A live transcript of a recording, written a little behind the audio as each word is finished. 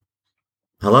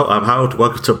Hello, I'm Howard.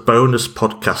 Welcome to a bonus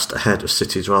podcast ahead of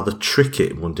City's rather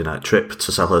tricky Monday night trip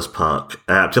to Selhurst Park.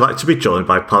 I'd like to be joined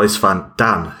by Palace fan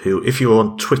Dan, who, if you're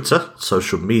on Twitter,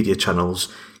 social media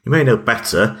channels, you may know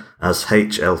better as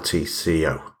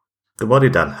HLTCO. Good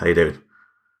morning, Dan. How you doing?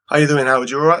 How you doing, Howard?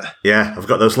 You all right? Yeah, I've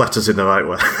got those letters in the right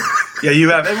way. Yeah,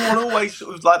 you have. Everyone always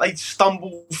sort of like they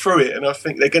stumble through it, and I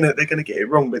think they're gonna get it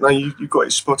wrong. But no, you got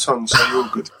it spot on, so you're all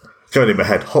good. Going in my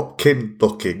head, Hopkin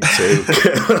looking to.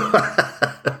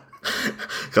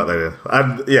 Got that in.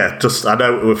 And yeah, just I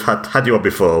know we've had you on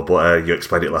before, but you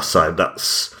explained it last time.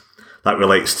 That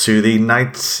relates to the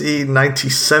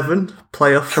 1997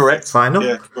 playoff final.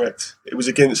 Yeah, correct. It was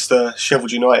against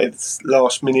Sheffield United,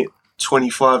 last minute,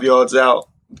 25 yards out.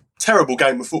 Terrible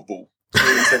game of football for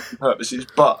all intents and purposes,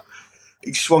 but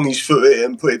he swung his foot at it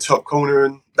and put it top corner,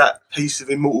 and that piece of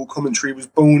immortal commentary was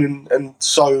born, and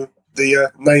so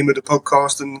the name of the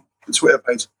podcast and the Twitter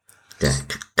page. Yeah,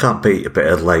 can't beat a bit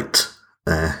of late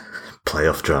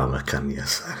playoff drama, can you?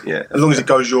 So. Yeah, as long as it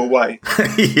goes your way.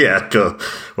 Yeah, good.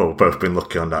 Well, we've both been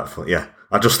lucky on that front. Yeah,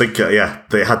 I just think, they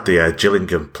had the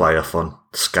Gillingham playoff on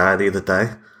Sky the other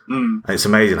day. And it's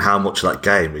amazing how much of that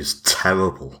game is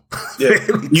terrible. Yeah,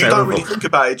 really you terrible. don't really think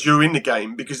about it during the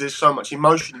game because there's so much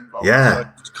emotion involved. Yeah. So it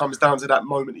just comes down to that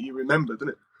moment that you remember, doesn't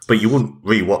it? But you wouldn't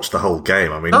re-watch the whole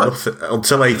game. I mean, nothing,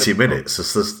 until 80 minutes.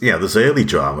 There's early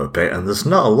drama bit, and there's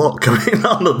not a lot going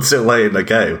on until late in the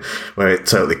game where it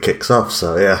totally kicks off.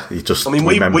 So yeah, you just. I mean,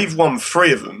 we've won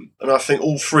 3 of them, and I think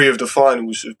all 3 of the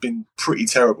finals have been pretty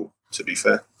terrible. To be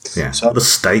fair. Yeah. So the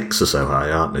stakes are so high,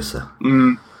 aren't they? So.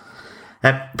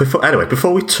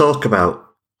 Before we talk about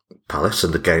Palace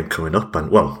and the game coming up, and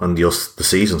the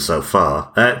season so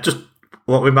far, just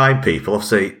want to remind people,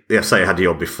 obviously, say I had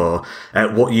you on before,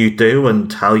 what you do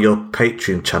and how your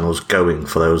Patreon channel's going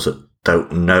for those that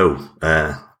don't know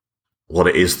what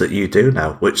it is that you do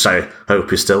now, which I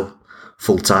hope is still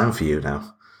full-time for you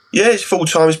now. Yeah, it's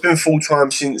full-time. It's been full-time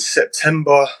since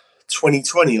September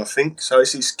 2020, I think. So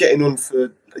it's getting on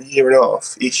for a year and a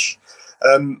half-ish.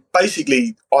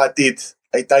 Basically, I did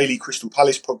a daily Crystal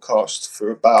Palace podcast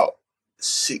for about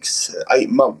 6 to 8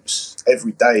 months,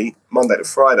 every day, Monday to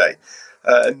Friday,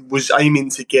 and was aiming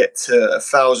to get to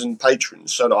 1,000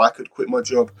 patrons so that I could quit my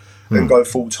job and go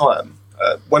full time.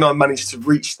 When I managed to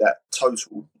reach that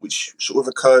total, which sort of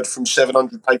occurred from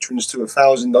 700 patrons to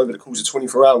 1,000 over the course of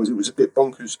 24 hours, it was a bit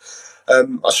bonkers.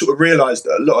 I sort of realised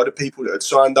that a lot of the people that had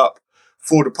signed up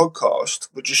for the podcast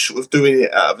were just sort of doing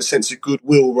it out of a sense of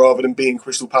goodwill rather than being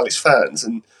Crystal Palace fans.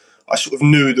 And I sort of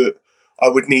knew that I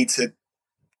would need to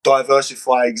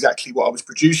diversify exactly what I was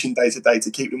producing day to day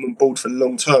to keep them on board for the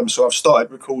long term. So I've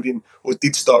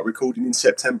did start recording in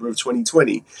September of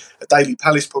 2020, a daily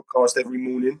Palace podcast every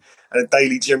morning and a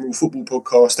daily general football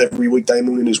podcast every weekday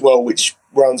morning as well, which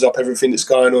rounds up everything that's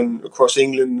going on across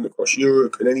England and across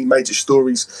Europe and any major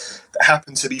stories that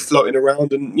happen to be floating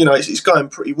around. And, it's going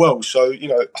pretty well. So,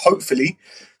 hopefully,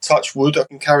 touch wood, I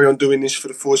can carry on doing this for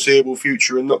the foreseeable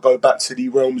future and not go back to the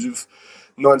realms of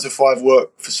 9 to 5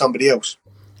 work for somebody else.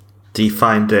 Do you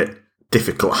find it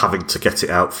difficult having to get it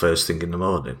out first thing in the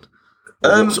morning?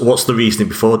 What's the reasoning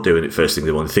before doing it first thing in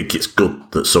the morning? Think it's good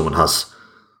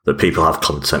that people have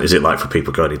content? Is it like for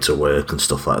people going into work and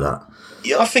stuff like that?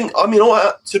 Yeah,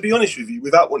 to be honest with you,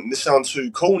 without wanting to sound too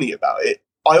corny about it,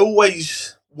 I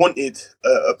always wanted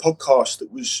a podcast that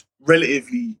was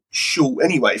relatively short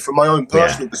anyway, from my own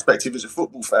personal perspective as a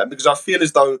football fan, because I feel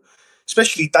as though,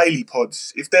 especially daily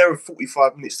pods, if they're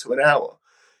 45 minutes to an hour,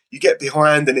 you get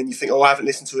behind and then you think, I haven't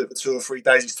listened to it for 2 or 3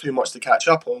 days, it's too much to catch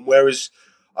up on. Whereas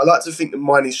I like to think that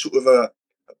mine is sort of a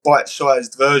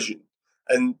bite-sized version.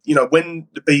 And, when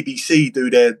the BBC do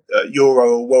their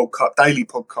Euro or World Cup daily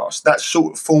podcast, that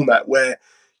sort of format where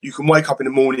you can wake up in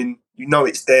the morning,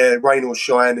 it's there, rain or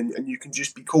shine, and you can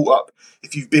just be caught up.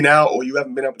 If you've been out or you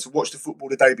haven't been able to watch the football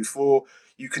the day before,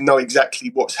 you can know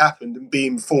exactly what's happened and be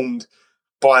informed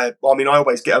I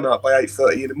always get them out by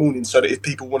 8:30 in the morning so that if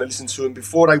people want to listen to them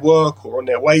before they work or on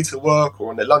their way to work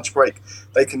or on their lunch break,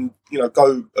 they can,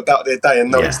 go about their day and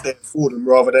know it's there for them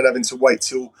rather than having to wait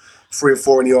till 3 or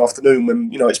 4 in the afternoon when,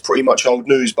 it's pretty much old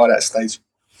news by that stage.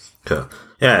 Cool.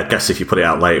 Yeah, I guess if you put it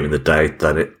out later in the day,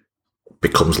 then it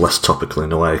becomes less topical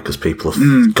in a way because people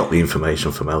have got the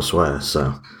information from elsewhere.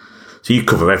 So you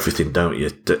cover everything, don't you?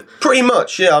 Pretty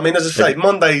much, yeah. As I say,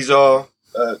 Mondays are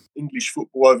English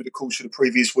football over the course of the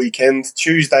previous weekend.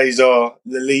 Tuesdays are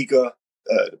La Liga,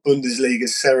 Bundesliga,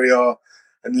 Serie A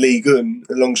and Ligue 1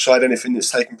 alongside anything that's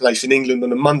taking place in England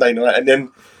on a Monday night. And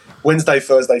then Wednesday,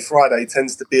 Thursday, Friday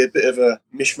tends to be a bit of a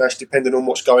mishmash depending on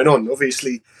what's going on.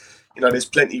 Obviously, there's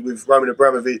plenty with Roman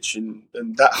Abramovich and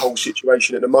that whole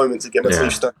situation at the moment to get my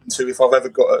teeth stuck into if I've ever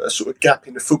got a sort of gap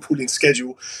in the footballing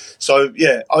schedule. So,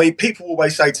 yeah, I mean, people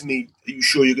always say to me, are you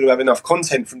sure you're going to have enough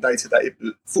content from day to day?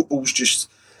 But football's just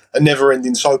a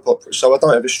never-ending soap opera, so I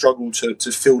don't ever struggle to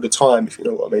fill the time, if you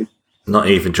know what I mean. Not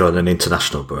even during an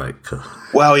international break.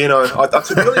 Well,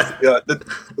 to be honest with you,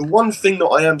 the one thing that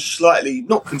I am slightly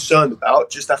not concerned about,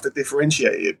 just have to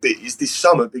differentiate it a bit, is this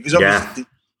summer, because obviously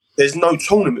there's no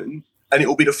tournament, and it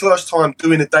will be the first time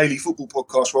doing a daily football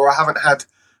podcast where I haven't had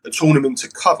a tournament to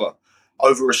cover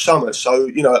over a summer. So,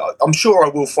 I'm sure I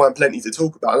will find plenty to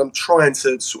talk about, and I'm trying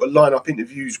to sort of line up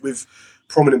interviews with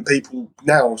prominent people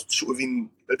now, sort of in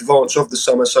advance of the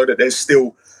summer, so that there's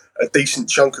still a decent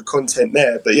chunk of content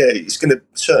there. But yeah, it's going to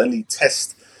certainly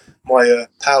test my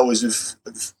powers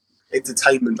of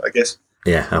entertainment, I guess.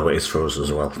 Yeah, how it is for us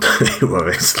as well.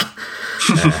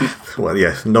 Well,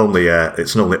 yeah, normally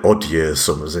it's normally odd years,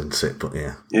 summers, isn't it? But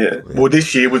yeah. Well,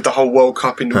 this year with the whole World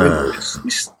Cup in the winter,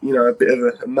 it's a bit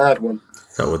of a mad one.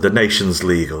 So the Nations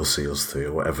League will see us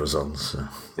through, whatever's on. So.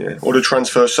 Yeah, or the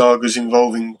transfer sagas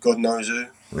involving God knows who.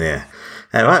 Yeah.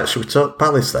 Right, should we talk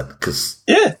Palace then?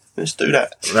 Yeah, let's do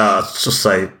that. No, I'll just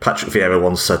say Patrick Vieira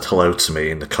once said hello to me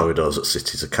in the corridors at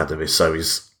City's Academy, so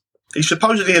he's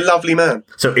supposedly a lovely man.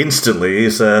 So instantly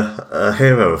he's a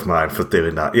hero of mine for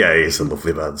doing that. Yeah, he's a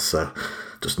lovely man, so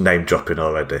just name dropping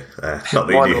already. Not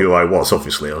that he knew who I was,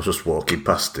 obviously, I was just walking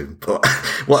past him. But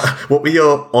what were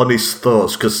your honest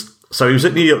thoughts? So he was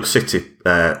at New York City,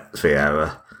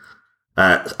 Vieira.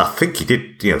 I think he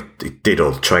did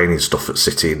all the training stuff at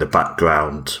City in the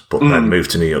background, but then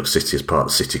moved to New York City as part of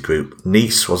the City group.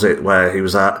 Nice, was it, where he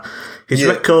was at? His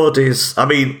record is, I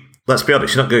mean, let's be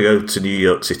honest, you're not going to go to New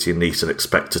York City and Nice and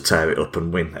expect to tear it up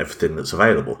and win everything that's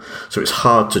available. So it's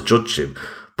hard to judge him.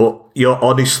 But your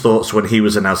honest thoughts when he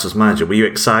was announced as manager, were you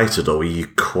excited or were you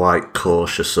quite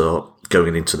cautious or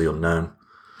going into the unknown?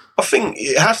 I think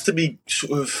it has to be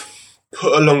sort of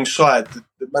put alongside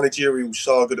the managerial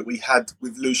saga that we had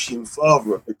with Lucien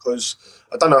Favre, because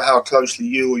I don't know how closely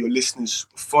you or your listeners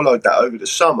followed that over the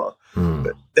summer,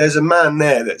 but there's a man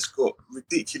there that's got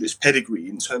ridiculous pedigree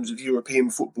in terms of European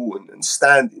football and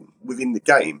standing within the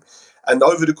game. And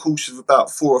over the course of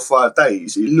about 4 or 5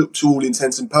 days, it looked to all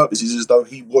intents and purposes as though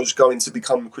he was going to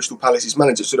become Crystal Palace's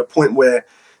manager, to the point where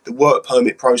the work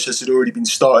permit process had already been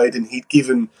started and he'd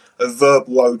given a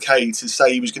verbal okay to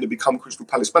say he was going to become Crystal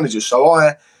Palace manager. So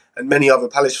I and many other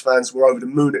Palace fans were over the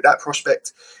moon at that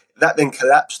prospect. That then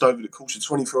collapsed over the course of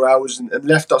 24 hours and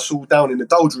left us all down in the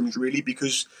doldrums, really,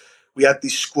 because we had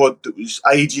this squad that was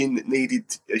ageing, that needed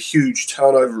a huge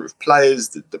turnover of players.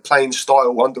 The playing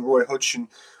style under Roy Hodgson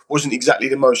wasn't exactly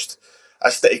the most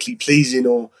aesthetically pleasing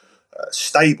or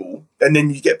stable. And then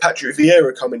you get Patrick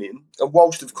Vieira coming in, and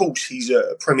whilst of course he's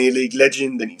a Premier League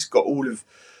legend and he's got all of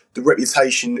the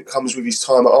reputation that comes with his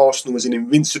time at Arsenal as an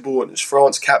invincible and as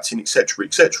France captain, etc.,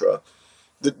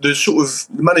 the sort of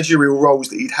managerial roles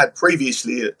that he'd had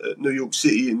previously at New York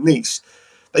City and Nice,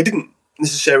 they didn't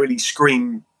necessarily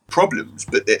scream problems,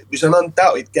 but it was an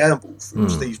undoubted gamble from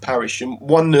Steve Parish, and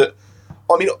one that,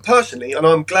 I mean, personally, and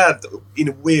I'm glad that in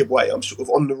a weird way I'm sort of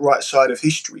on the right side of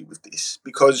history with this,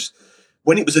 because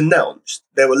when it was announced,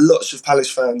 there were lots of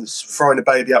Palace fans throwing the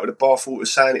baby out with the bathwater,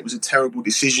 saying it was a terrible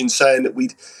decision, saying that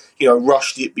we'd,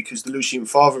 rushed it because the Lucien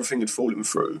Favre thing had fallen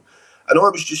through. And I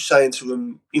was just saying to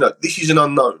them, this is an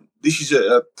unknown. This is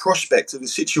a prospect of a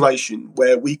situation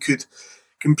where we could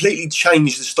completely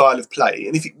change the style of play.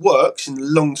 And if it works in the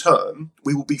long term,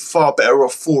 we will be far better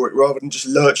off for it, rather than just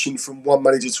lurching from one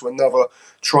manager to another,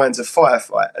 trying to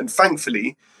firefight. And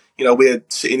thankfully, we're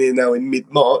sitting here now in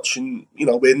mid-March and,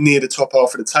 we're near the top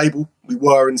half of the table. We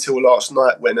were until last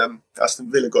night when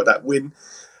Aston Villa got that win.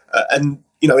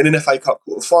 In an FA Cup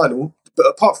quarter-final. But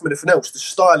apart from anything else, the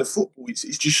style of football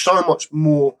is just so much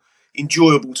more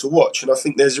enjoyable to watch. And I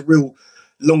think there's a real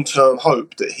long-term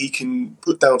hope that he can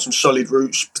put down some solid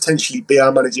roots, potentially be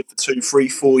our manager for 2, 3,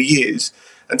 4 years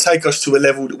and take us to a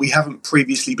level that we haven't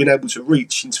previously been able to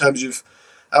reach in terms of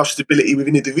our stability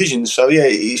within the division. So, yeah,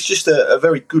 it's just a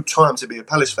very good time to be a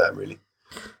Palace fan, really.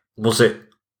 Was it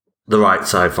the right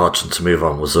time for Hodgson to move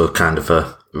on? Was there kind of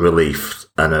a relief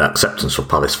and an acceptance for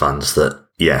Palace fans that,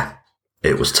 yeah,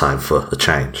 it was time for a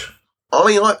change? I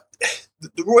mean,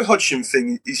 the Roy Hodgson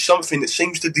thing is something that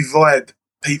seems to divide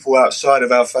people outside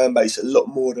of our fan base a lot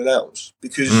more than ours.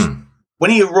 Because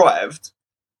when he arrived,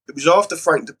 it was after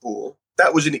Frank de Boer.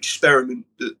 That was an experiment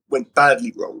that went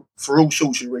badly wrong for all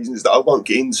sorts of reasons that I won't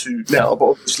get into now, but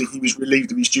obviously he was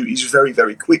relieved of his duties very,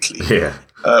 very quickly. Yeah.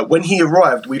 When he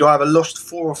arrived, we'd either lost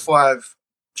 4 or 5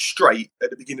 straight at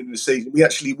the beginning of the season. We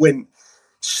actually went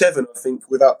 7, I think,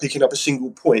 without picking up a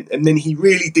single point. And then he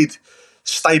really did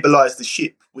stabilise the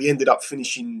ship. We ended up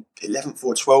finishing 11th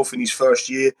or 12th in his first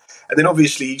year. And then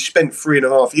obviously he spent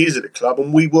 3.5 years at the club,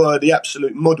 and we were the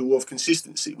absolute model of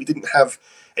consistency. We didn't have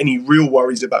any real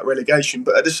worries about relegation.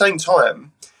 But at the same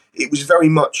time, it was very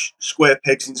much square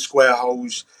pegs in square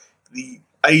holes. The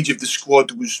age of the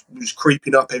squad was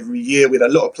creeping up every year. We had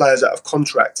a lot of players out of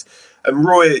contract. And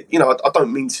Roy, I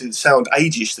don't mean to sound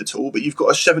ageist at all, but you've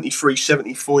got a 73,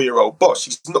 74-year-old boss.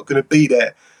 He's not going to be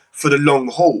there for the long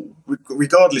haul,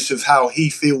 regardless of how he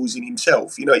feels in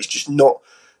himself. It's just not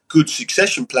good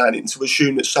succession planning to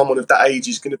assume that someone of that age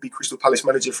is going to be Crystal Palace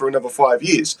manager for another 5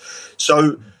 years.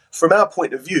 So from our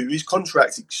point of view, his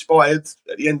contract expired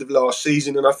at the end of last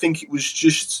season, and I think it was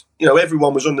just,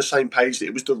 everyone was on the same page that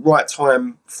it was the right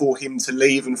time for him to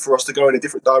leave and for us to go in a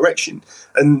different direction.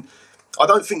 And I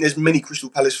don't think there's many Crystal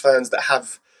Palace fans that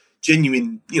have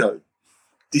genuine,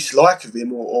 dislike of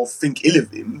him or think ill of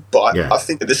him. But I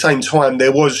think at the same time,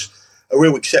 there was a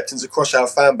real acceptance across our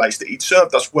fan base that he'd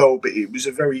served us well, but it was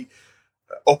a very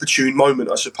opportune moment,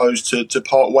 I suppose, to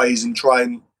part ways and try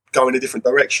and go in a different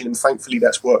direction. And thankfully,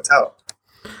 that's worked out.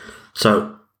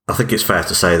 So I think it's fair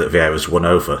to say that Vieira's won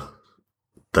over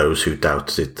those who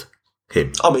doubted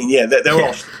him. I mean, there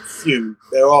are still a few.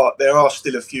 There are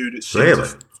still a few that seem Really?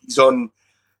 He's on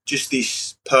just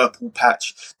this purple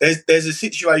patch. There's a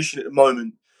situation at the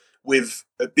moment with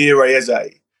Abire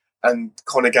Eze and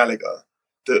Conor Gallagher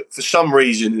that for some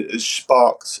reason has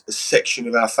sparked a section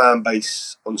of our fan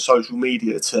base on social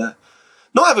media to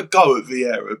not have a go at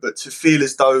Vieira, but to feel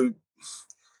as though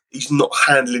he's not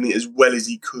handling it as well as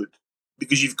he could.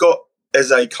 Because you've got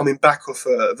Eze coming back off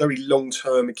a very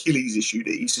long-term Achilles issue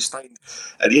that he sustained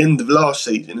at the end of last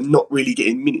season and not really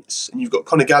getting minutes. And you've got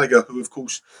Conor Gallagher, who, of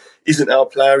course, isn't our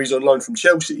player. He's on loan from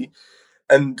Chelsea.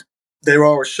 And there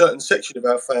are a certain section of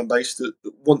our fan base that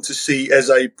want to see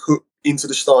Eze put into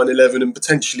the starting 11 and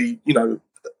potentially,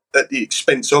 at the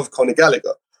expense of Conor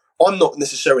Gallagher. I'm not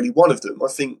necessarily one of them. I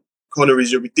think Conor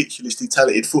is a ridiculously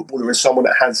talented footballer and someone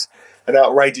that has an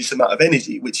outrageous amount of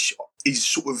energy, which is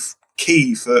sort of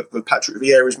key for Patrick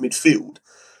Vieira's midfield.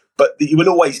 But you will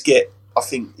always get, I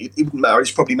think, it wouldn't matter.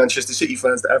 It's probably Manchester City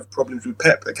fans that have problems with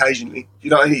Pep occasionally.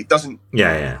 It doesn't...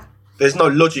 Yeah. There's no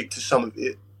logic to some of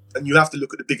it, and you have to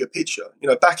look at the bigger picture.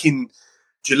 Back in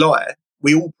July,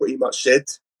 we all pretty much said,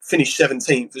 finish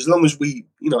 17th. As long as we,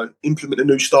 implement a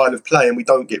new style of play and we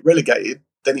don't get relegated,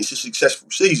 then it's a successful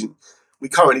season. We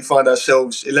currently find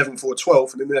ourselves 11th or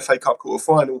 12th in the FA Cup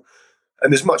quarter-final.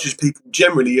 And as much as people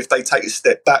generally, if they take a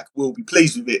step back, will be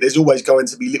pleased with it, there's always going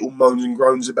to be little moans and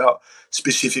groans about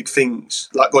specific things,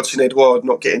 like Godson Edouard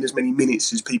not getting as many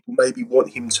minutes as people maybe want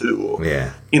him to. Or,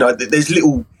 there's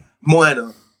little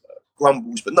minor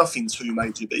grumbles, but nothing too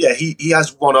major. But he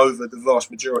has won over the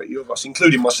vast majority of us,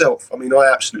 including myself. I mean,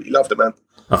 I absolutely love the man.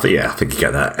 I think you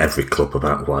get that at every club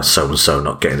about why so-and-so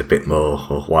not getting a bit more,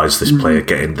 or why is this player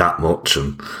getting that much,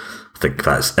 and I think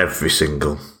that's every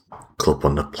single club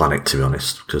on the planet, to be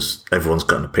honest, because everyone's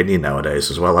got an opinion nowadays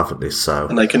as well, haven't they? So,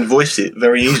 and they can voice it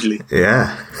very easily.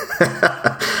 Yeah.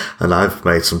 And I've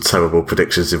made some terrible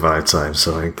predictions in my time,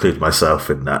 so I include myself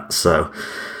in that. So,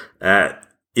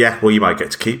 well, you might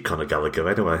get to keep Conor Gallagher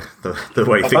anyway, the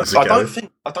way things are going.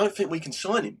 I don't think we can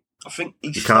sign him. I think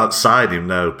he's You can't sign him,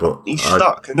 no, but... He's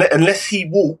stuck. Unless he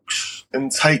walks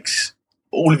and takes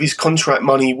all of his contract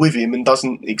money with him and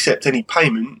doesn't accept any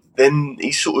payment, then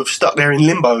he's sort of stuck there in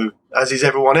limbo, as is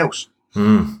everyone else.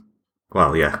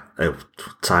 Well, yeah,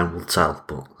 time will tell,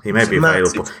 but he may be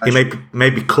available. He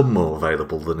may become more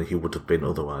available than he would have been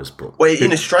otherwise. But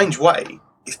in a strange way,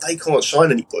 if they can't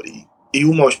sign anybody, he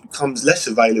almost becomes less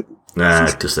available. Nah,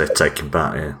 because they're taking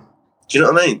back, yeah. Do you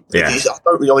know what I mean? Yeah.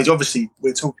 Obviously,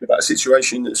 we're talking about a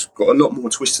situation that's got a lot more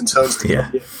twists and turns to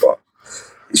it, but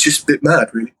it's just a bit mad,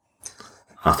 really.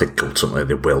 I think ultimately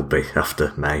they will be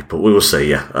after May, but we will see.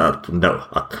 Yeah, no,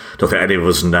 I don't think any of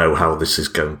us know how this is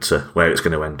where it's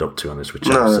going to end up. To be honest with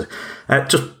Chelsea,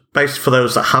 just based for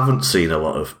those that haven't seen a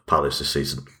lot of Palace this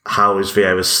season, how is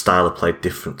Vieira's style of play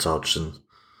different to Hodgson?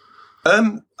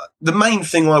 The main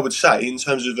thing I would say in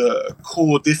terms of a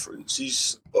core difference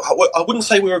is I wouldn't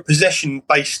say we're a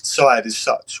possession-based side as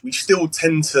such. We still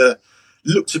tend to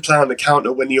look to play on the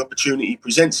counter when the opportunity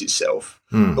presents itself,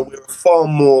 but we're a far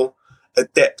more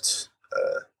adept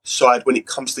side when it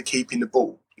comes to keeping the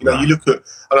ball. You look at,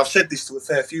 and I've said this to a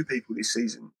fair few people this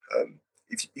season,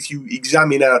 if you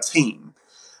examine our team,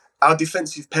 our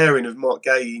defensive pairing of Mark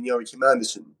Gay and Joachim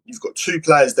Andersen, you've got two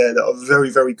players there that are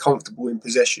very, very comfortable in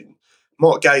possession.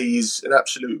 Mark Gay is an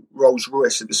absolute Rolls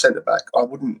Royce at the centre-back. I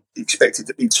wouldn't expect it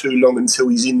to be too long until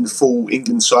he's in the full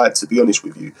England side, to be honest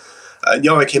with you. And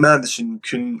Joachim Andersen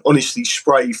can honestly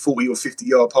spray 40 or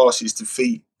 50-yard passes to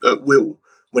feet at will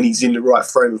when he's in the right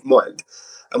frame of mind.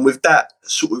 And with that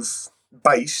sort of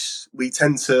base, we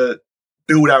tend to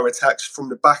build our attacks from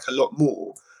the back a lot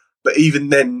more. But even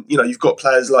then, you've got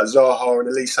players like Zaha and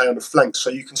Elise on the flanks, so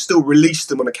you can still release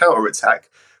them on a counter-attack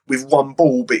with one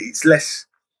ball, but it's less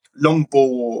long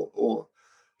ball or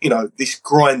this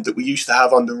grind that we used to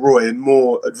have under Roy, and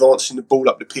more advancing the ball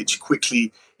up the pitch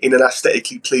quickly in an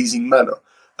aesthetically pleasing manner.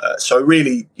 So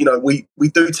really, we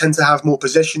do tend to have more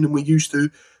possession than we used to,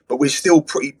 but we're still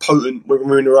pretty potent when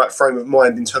we're in the right frame of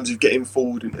mind in terms of getting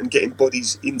forward and getting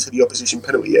bodies into the opposition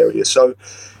penalty area. So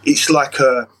it's like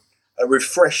a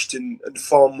refreshed and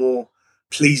far more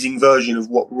pleasing version of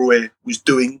what Roy was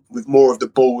doing, with more of the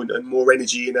ball and more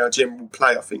energy in our general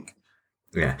play, I think.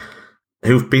 Yeah.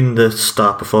 Who've been the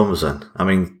star performers then? I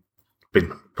mean,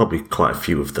 been probably quite a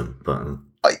few of them, but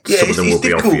some of them will be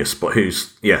difficult. Obvious. But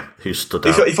who's stood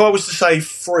out? If I was to say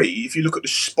three, if you look at the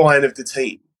spine of the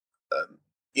team,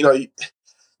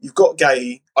 you've got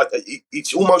Gay.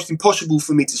 It's almost impossible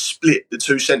for me to split the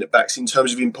two centre-backs in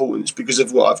terms of importance because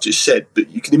of what I've just said, but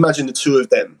you can imagine the two of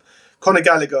them. Conor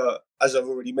Gallagher, as I've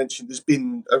already mentioned, has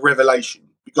been a revelation,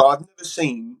 because I've never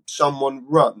seen someone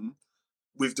run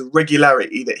with the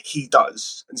regularity that he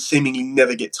does and seemingly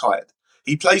never get tired.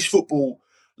 He plays football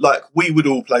like we would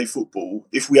all play football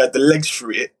if we had the legs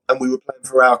for it and we were playing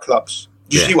for our clubs.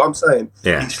 Do you see what I'm saying?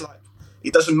 Yeah. It's like,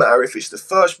 it doesn't matter if it's the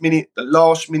first minute, the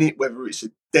last minute, whether it's a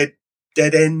dead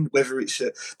end, whether it's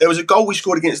a... There was a goal we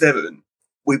scored against Everton.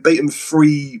 We beat them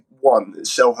 3-1 at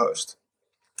Selhurst.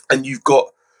 And you've got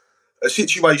a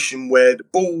situation where the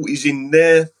ball is in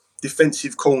their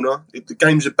defensive corner, the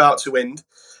game's about to end,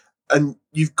 and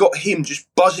you've got him just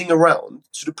buzzing around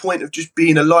to the point of just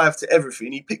being alive to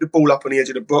everything. He picked the ball up on the edge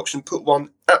of the box and put one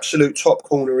absolute top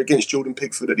corner against Jordan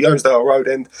Pickford at the Owensdale Road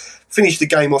end, finished the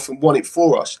game off and won it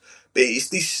for us. But it's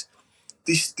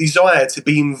this desire to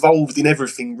be involved in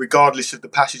everything, regardless of the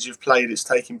passage of play that's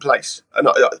taking place. And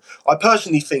I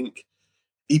personally think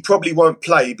he probably won't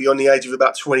play beyond the age of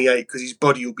about 28 because his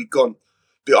body will be gone.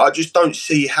 But I just don't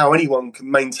see how anyone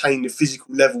can maintain the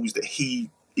physical levels that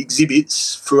he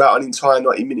exhibits throughout an entire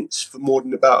 90 minutes for more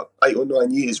than about 8 or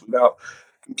 9 years without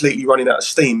completely running out of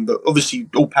steam. But obviously,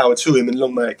 all power to him and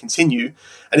long may it continue.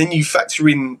 And then you factor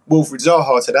in Wilfried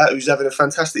Zaha to that, who's having a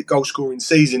fantastic goal-scoring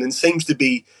season and seems to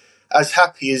be as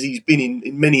happy as he's been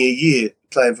in many a year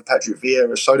playing for Patrick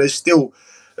Vieira. So there's still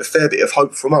a fair bit of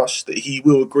hope from us that he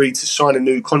will agree to sign a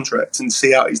new contract and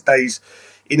see out his days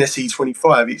in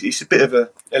SE25. It's a bit of an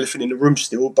elephant in the room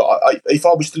still, but if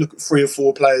I was to look at 3 or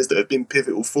 4 players that have been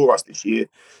pivotal for us this year,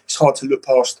 it's hard to look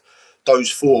past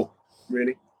those 4,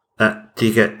 really. Do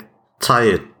you get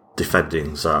tired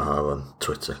defending Zaha on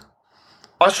Twitter?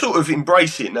 I sort of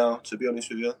embrace it now, to be honest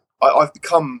with you. I've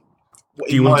become...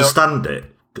 Do you understand it?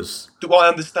 Do I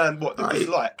understand what it's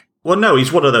like? Well, no,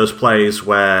 he's one of those players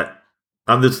where...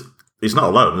 And he's not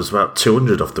alone. There's about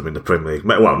 200 of them in the Premier League.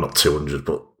 Well, not 200,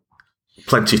 but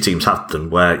plenty of teams have them,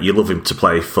 where you love him to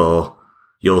play for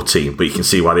your team, but you can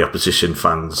see why the opposition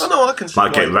fans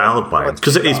might get riled by him.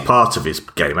 Because it is part of his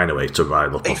game anyway, to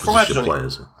rile up opposition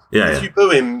players. Yeah, if you boo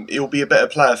him, he'll be a better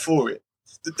player for it.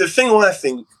 The thing I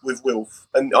think with Wilf,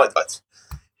 and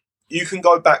you can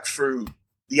go back through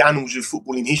the annals of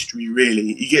footballing history,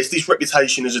 really. He gets this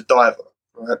reputation as a diver,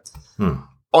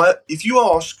 right? If you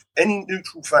ask any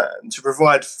neutral fan to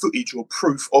provide footage or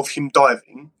proof of him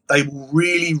diving, they will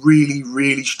really, really,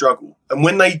 really struggle. And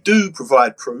when they do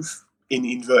provide proof, in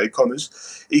inverted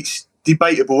commas, it's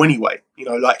debatable anyway.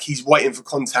 Like he's waiting for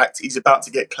contact, he's about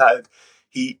to get clattered,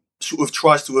 he sort of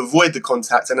tries to avoid the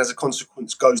contact and as a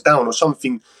consequence goes down, or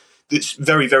something that's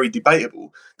very, very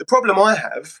debatable. The problem I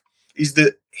have is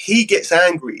that he gets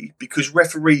angry because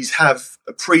referees have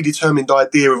a predetermined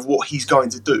idea of what he's going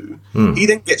to do. He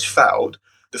then gets fouled.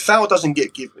 The foul doesn't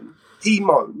get given. He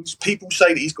moans. People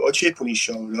say that he's got a chip on his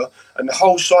shoulder, and the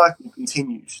whole cycle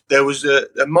continues. There was a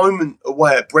moment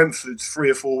away at Brentford 3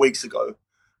 or 4 weeks ago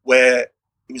where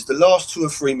it was the last 2 or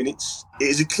 3 minutes. It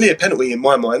is a clear penalty in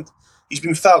my mind. He's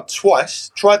been fouled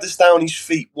twice, tried to stay on his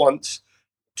feet once,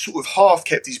 sort of half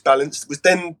kept his balance, was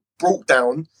then brought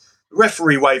down. The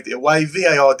referee waved it away.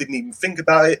 VAR didn't even think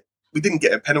about it. We didn't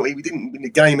get a penalty. We didn't win the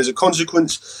game as a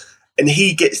consequence. And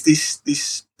he gets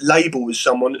this label as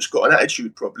someone that's got an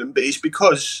attitude problem. But it's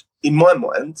because, in my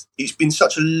mind, it's been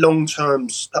such a long-term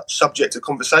subject of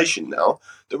conversation now.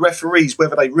 The referees,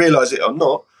 whether they realise it or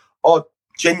not, are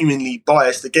genuinely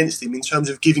biased against him in terms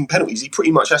of giving penalties. He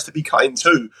pretty much has to be cut in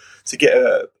two to get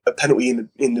a penalty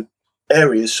in the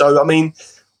areas. So, I mean,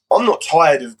 I'm not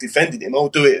tired of defending him. I'll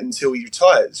do it until he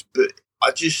retires. But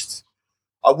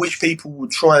I wish people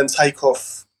would try and take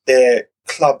off their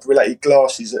club-related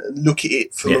glasses and look at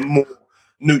it from a more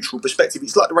neutral perspective.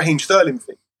 It's like the Raheem Sterling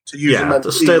thing. To use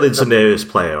Sterling's the nearest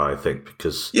player, I think,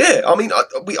 because... Yeah, I mean,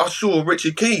 I saw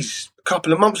Richard Keys a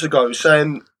couple of months ago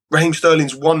saying Raheem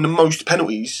Sterling's won the most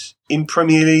penalties in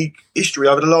Premier League history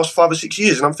over the last 5 or 6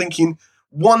 years. And I'm thinking,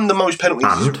 one, the most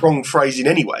penalties is a wrong phrasing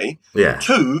anyway. Yeah.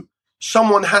 Two,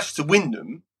 someone has to win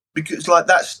them because,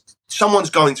 someone's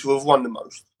going to have won the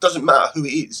most. Doesn't matter who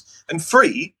it is. And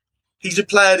three, he's a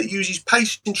player that uses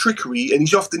pace and trickery, and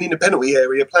he's often in the penalty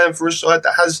area playing for a side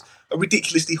that has a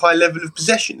ridiculously high level of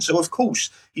possession. So, of course,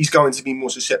 he's going to be more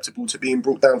susceptible to being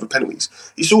brought down for penalties.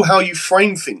 It's all how you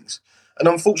frame things. And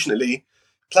unfortunately,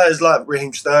 players like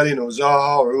Raheem Sterling or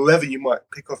Zaha or whoever you might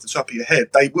pick off the top of your head,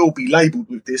 they will be labelled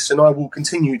with this, and I will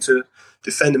continue to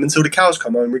defend them until the cows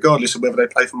come home, regardless of whether they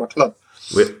play for my club.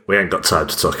 We ain't got time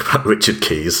to talk about Richard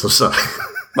Keys, I'm sorry.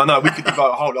 No, we could devote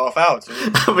a whole half hour to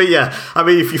it. I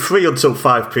mean, if you're free until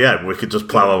 5 p.m, we could just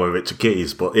plough on with Richard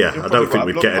Keys. But I don't think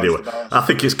we'd get anywhere. I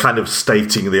think it's kind of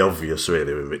stating the obvious,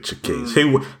 really, with Richard Keys,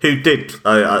 who did,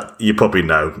 you probably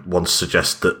know, once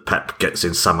suggest that Pep gets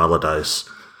in Sam Allardyce.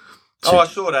 I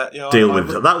saw that. Yeah, deal with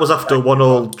it. That was after a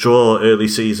 1-1 draw early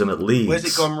season at Leeds. Where's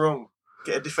it gone wrong?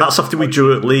 That's after we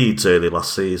drew at Leeds early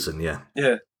last season. Yeah.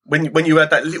 Yeah. When you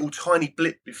had that little tiny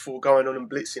blip before going on and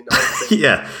blitzing the whole thing.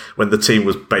 Yeah, when the team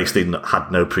was basically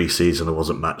had no pre-season and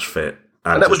wasn't match fit.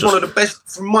 And that was one of the best,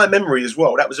 from my memory as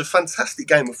well. That was a fantastic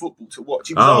game of football to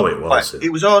watch. It was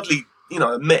it was hardly,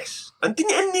 a mess. And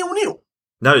didn't it end 0-0?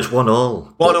 No, it's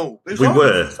 1-1.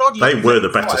 1-1. They were the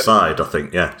better side, I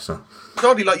think, yeah. So. It's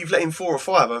hardly like you've let in 4 or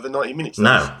 5 over 90 minutes.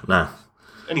 No.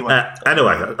 Anyway, I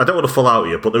don't want to fall out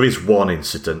with you, but there is one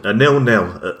incident. A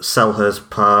 0-0 at Selhurst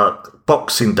Park,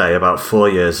 Boxing Day about 4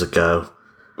 years ago.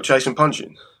 We're chasing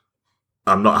punching.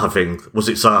 I'm not having... Was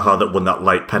it Zaha that won that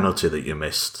late penalty that you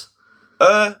missed?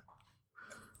 When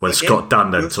again, Scott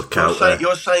Dan then took out...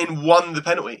 You're saying won the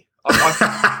penalty?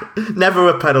 Never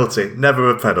a penalty.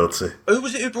 Who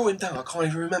was it who brought him down? I can't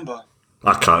even remember.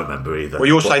 I can't remember either. Well,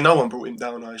 you'll say no one brought him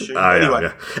down, I assume.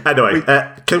 Anyway,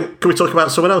 can we talk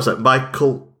about someone else?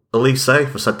 Michael Elise,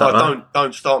 if I said that right?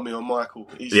 Don't start me on Michael.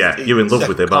 You're in love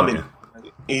with him, aren't you?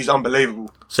 He's unbelievable.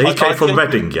 So he came from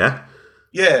Reading, yeah?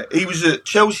 Yeah, he was at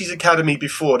Chelsea's academy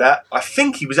before that. I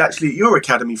think he was actually at your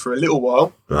academy for a little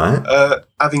while. Right.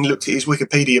 Having looked at his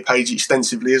Wikipedia page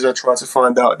extensively as I tried to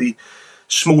find out the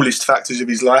smallest factors of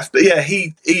his life. But yeah,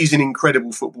 he's an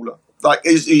incredible footballer.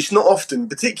 It's not often,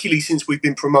 particularly since we've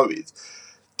been promoted,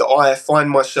 that I find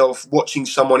myself watching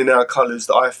someone in our colours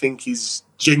that I think is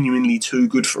genuinely too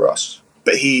good for us.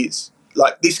 But he is.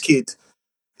 This kid,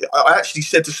 I actually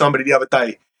said to somebody the other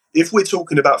day, if we're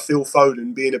talking about Phil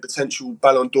Foden being a potential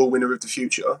Ballon d'Or winner of the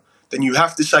future, then you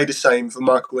have to say the same for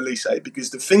Michael Elise,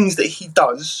 because the things that he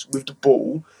does with the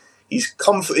ball, his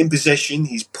comfort in possession,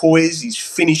 his poise, his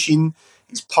finishing,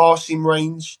 his passing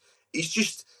range, he's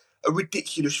just a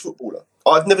ridiculous footballer.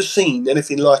 I've never seen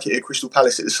anything like it at Crystal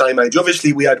Palace at the same age.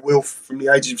 Obviously, we had Wilf from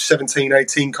the ages of 17,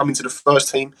 18 coming to the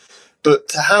first team, but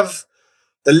to have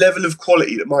the level of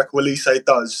quality that Michael Elise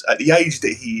does at the age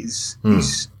that he is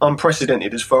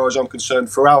unprecedented as far as I'm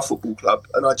concerned for our football club,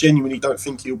 and I genuinely don't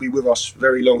think he'll be with us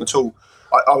very long at all.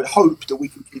 I would hope that we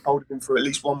can keep hold of him for at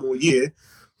least one more year,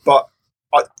 but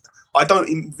I don't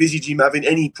envisage him having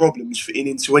any problems fitting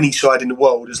into any side in the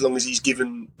world as long as he's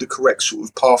given the correct sort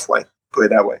of pathway, put it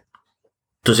that way.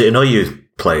 Does it annoy you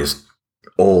players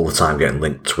all the time getting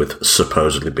linked with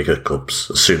supposedly bigger clubs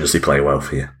as soon as they play well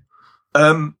for you?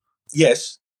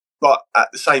 Yes, but at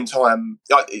the same time,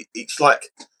 it's like...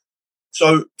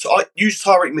 So I use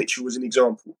Tyrick Mitchell as an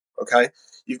example, okay?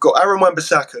 You've got Aaron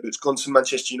Wan-Bissaka that's gone to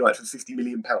Manchester United for £50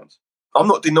 million. I'm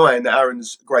not denying that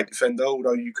Aaron's a great defender,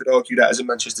 although you could argue that as a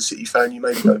Manchester City fan, you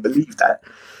maybe don't believe that.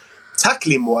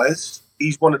 Tackling-wise,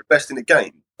 he's one of the best in the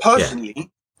game.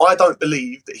 Personally, I don't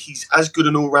believe that he's as good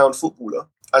an all-round footballer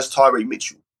as Tyrick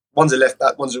Mitchell. One's a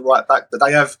left-back, one's a right-back, but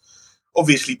they have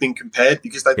obviously been compared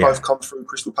because they both come through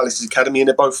Crystal Palace's academy and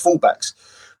they're both fullbacks.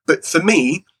 But for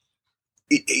me,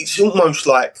 it's almost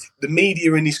like the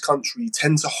media in this country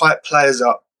tend to hype players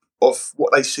up off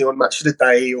what they see on Match of the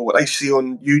Day or what they see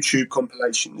on YouTube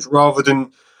compilations rather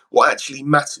than what actually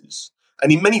matters.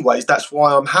 And in many ways, that's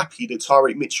why I'm happy that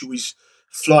Tyrick Mitchell is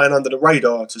flying under the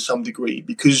radar to some degree,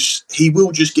 because he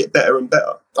will just get better and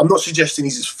better. I'm not suggesting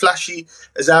he's as flashy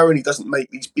as Aaron. He doesn't make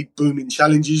these big booming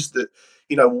challenges that,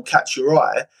 will catch your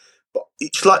eye. But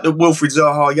it's like the Wilfried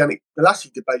Zaha, Yannick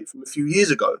Bolasie debate from a few years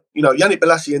ago. Yannick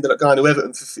Bolasie ended up going to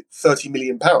Everton for £30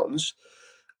 million.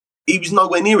 He was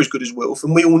nowhere near as good as Wilf,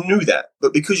 and we all knew that.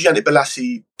 But because Yannick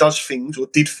Bolasie does things or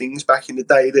did things back in the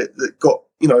day that got,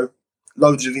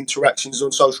 loads of interactions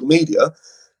on social media,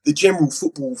 the general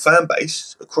football fan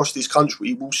base across this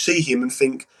country will see him and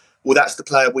think, well, that's the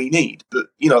player we need. But,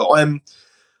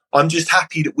 I'm just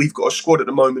happy that we've got a squad at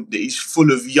the moment that is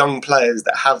full of young players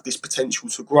that have this potential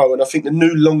to grow. And I think the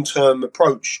new long-term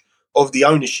approach of the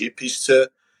ownership is to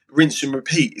rinse and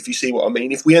repeat, if you see what I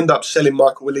mean. If we end up selling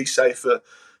Michael Elise for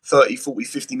 30, 40,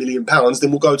 50 million pounds,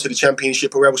 then we'll go to the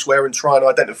Championship or elsewhere and try and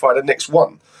identify the next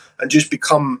one and just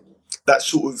become that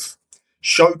sort of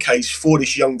showcase for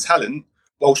this young talent,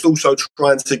 whilst also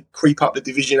trying to creep up the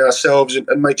division ourselves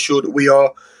and make sure that we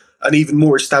are an even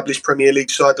more established Premier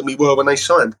League side than we were when they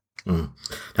signed.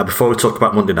 Now, before we talk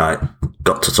about Monday night,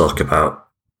 got to talk about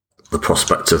the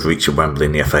prospect of reaching Wembley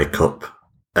in the FA Cup.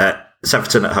 It's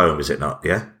Everton at home, is it not?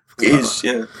 Yeah? It is,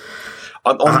 yeah.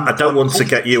 I don't want to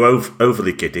get you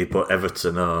overly giddy, but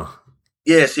Everton are...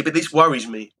 Yeah, see, but this worries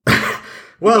me.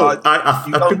 Well,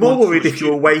 I'd be more worried if you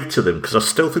were away to them, because I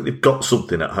still think they've got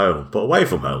something at home. But away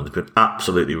from home, they've been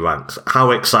absolutely ranked. How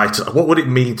excited... What would it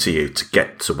mean to you to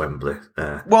get to Wembley?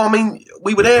 Well, I mean,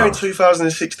 we were there in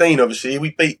 2016, obviously.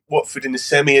 We beat Watford in the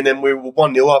semi, and then we were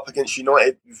 1-0 up against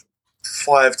United with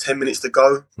 5-10 minutes to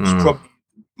go. It's probably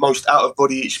the most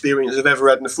out-of-body experience I've ever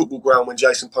had in a football ground when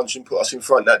Jason Puncheon put us in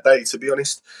front that day, to be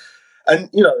honest. And,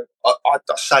 I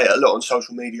say it a lot on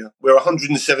social media. We're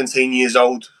 117 years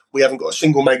old. We haven't got a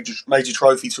single major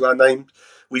trophy to our name.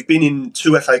 We've been in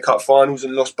 2 FA Cup finals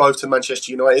and lost both to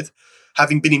Manchester United,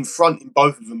 having been in front in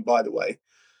both of them, by the way.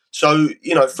 So,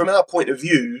 from our point of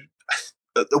view,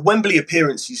 the Wembley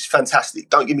appearance is fantastic,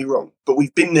 don't get me wrong. But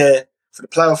we've been there for the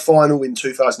playoff final in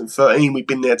 2013. We've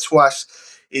been there twice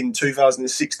in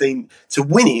 2016. To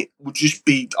win it would just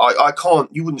be, I can't,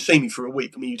 you wouldn't see me for a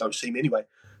week. I mean, you don't see me anyway.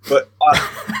 But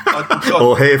I'd be gone.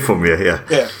 Or hear from you, yeah.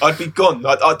 Yeah, I'd be gone.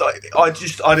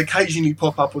 I'd occasionally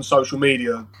pop up on social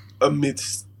media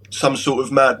amidst some sort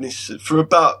of madness for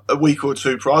about a week or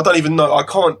two. I don't even know. I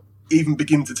can't even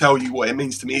begin to tell you what it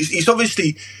means to me. It's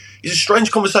obviously a strange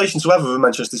conversation to have with a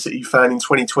Manchester City fan in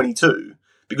 2022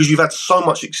 because you've had so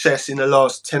much success in the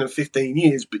last 10 or 15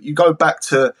 years, but you go back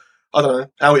to, I don't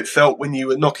know, how it felt when you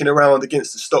were knocking around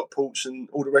against the Stockports and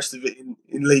all the rest of it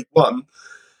in League One.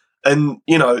 And,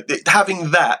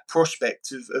 having that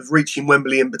prospect of reaching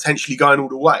Wembley and potentially going all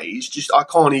the way is just, I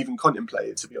can't even contemplate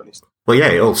it, to be honest. Well,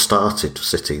 yeah, it all started for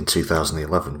City in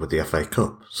 2011 with the FA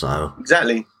Cup. So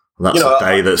exactly. That's a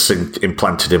day that's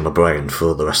implanted in my brain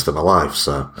for the rest of my life.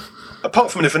 So, apart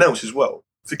from anything else as well,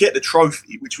 forget the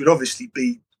trophy, which would obviously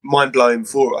be mind-blowing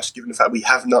for us, given the fact we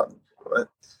have none. Right?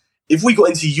 If we got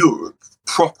into Europe,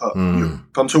 proper Europe,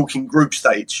 I'm talking group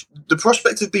stage, the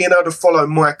prospect of being able to follow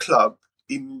my club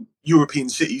in European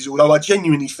cities, although I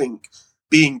genuinely think,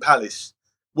 being Palace,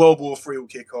 World War III will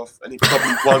kick off and it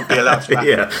probably won't be allowed to happen.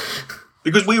 Yeah.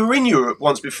 Because we were in Europe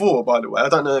once before, by the way. I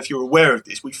don't know if you're aware of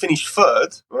this. We finished third,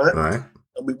 right?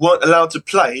 And we weren't allowed to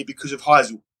play because of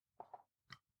Heysel.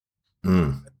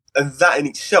 And that in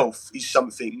itself is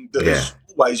something that is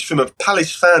always, from a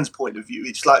Palace fan's point of view,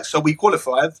 it's like, so we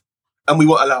qualified and we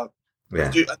weren't allowed.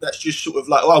 Yeah. And that's just sort of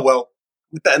like, oh, well,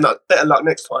 better luck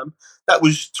next time. That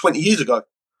was 20 years ago,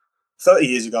 30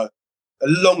 years ago, a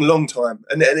long, long time.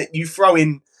 And you throw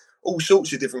in all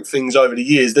sorts of different things over the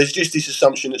years. There's just this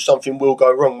assumption that something will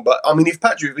go wrong. But, I mean, if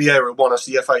Patrick Vieira won us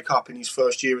the FA Cup in his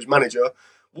first year as manager,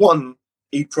 one,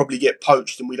 he'd probably get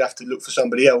poached and we'd have to look for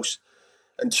somebody else.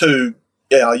 And two,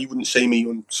 you wouldn't see me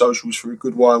on socials for a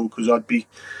good while because I'd be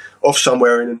off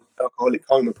somewhere in an alcoholic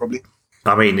coma probably.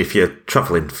 I mean, if you're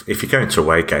going to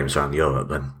away games around Europe,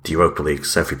 then the Europa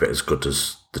League's every bit as good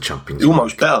as the Champions League.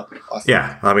 Almost better, I think.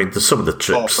 Yeah, I mean, some of the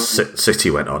trips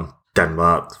City went on,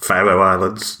 Denmark, Faroe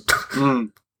Islands.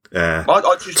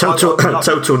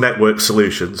 Total Network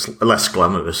Solutions, less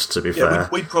glamorous, to be fair.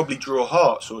 We'd probably draw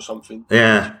Hearts or something.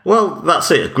 Yeah, well, that's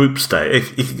it, a group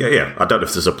stage. I don't know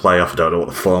if there's a playoff, I don't know what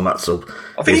the format's of.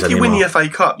 I think if you win the FA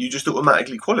Cup, you just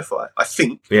automatically qualify, I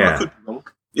think. Yeah. I could be wrong.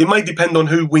 It may depend on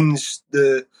who wins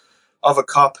the other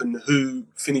cup and who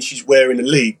finishes where in the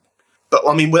league. But,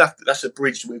 I mean, that's a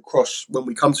bridge we'll cross when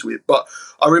we come to it. But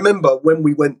I remember when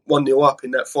we went 1-0 up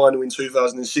in that final in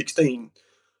 2016,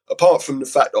 apart from the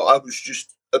fact that I was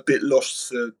just a bit lost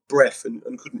for breath and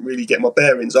couldn't really get my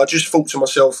bearings, I just thought to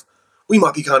myself, we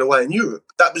might be going away in Europe.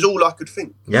 That was all I could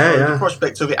think. The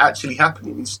prospect of it actually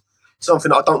happening is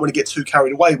something I don't want to get too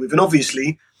carried away with. And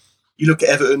obviously, you look at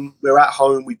Everton, we're at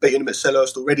home, we've beaten them at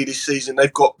Selhurst already this season,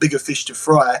 they've got bigger fish to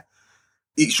fry.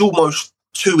 It's almost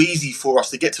too easy for us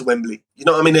to get to Wembley. You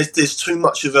know what I mean? There's too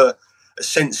much of a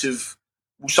sense of,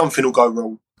 well, something will go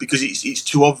wrong because it's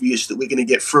too obvious that we're going to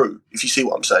get through, if you see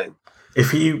what I'm saying.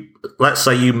 Let's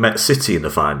say you met City in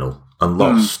the final and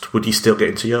lost, would you still get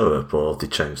into Europe, or have they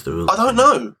changed the rules? I don't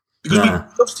know. Because we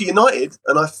lost to United,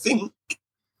 and I think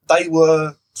they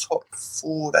were top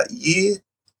 4 that year,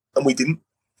 and we didn't.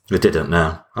 We didn't,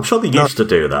 no. I'm sure they used to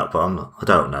do that, but I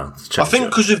don't know. I think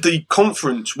because of the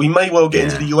conference, we may well get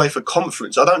into the UEFA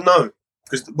conference. I don't know.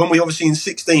 Because when we obviously in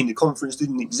 16, the conference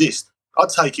didn't exist. I'd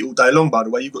take it all day long, by the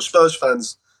way. You've got Spurs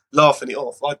fans laughing it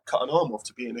off. I'd cut an arm off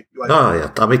to be in a UEFA. Oh,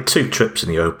 yeah. I mean, 2 trips in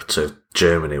the Europa to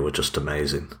Germany were just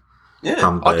amazing. Yeah.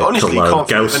 Hamburg, I honestly Cologne, can't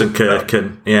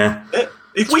Gelsenkirchen, yeah.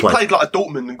 If we played like a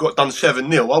Dortmund and got done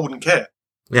 7-0, I wouldn't care.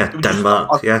 Yeah,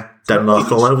 Denmark,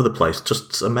 Denmark all over the place.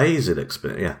 Just amazing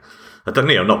experience, yeah. I don't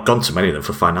know, I've not gone to many of them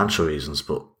for financial reasons,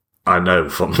 but I know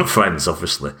from friends,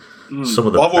 obviously. Some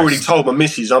of the I've already told my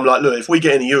missus, I'm like, look, if we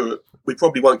get into Europe, we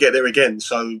probably won't get there again,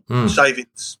 so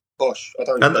savings, bosh. I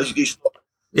don't know. It's not,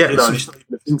 it's not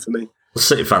even a thing for me. The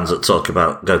City fans that talk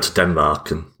about go to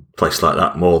Denmark and place like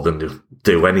that more than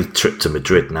do any trip to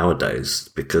Madrid nowadays,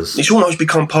 because it's almost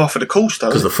become part of the course, though.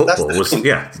 Because the football was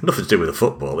nothing to do with the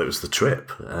football; it was the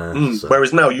trip.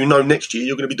 Whereas now, next year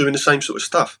you're going to be doing the same sort of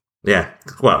stuff. Yeah,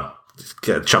 well,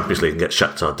 get Champions League and get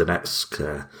Shakhtar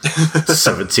Donetsk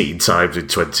 17 times in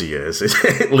 20 years.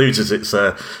 It loses its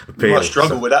appeal. You might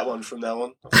struggle with that one from now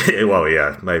on. Well,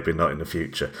 yeah, maybe not in the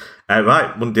future.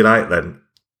 Right, Monday night then.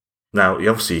 Now,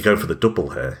 obviously, you're going for the double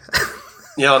here.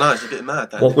 Yeah, I know, it's a bit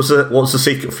mad. What was the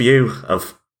secret for you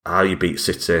of how you beat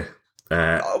City?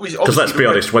 Because let's be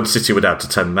honest, when City were down to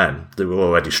 10 men, they were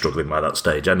already struggling by that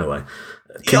stage anyway.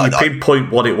 Can you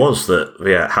pinpoint what it was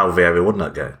how Vieira won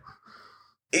that game?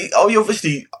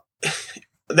 Obviously,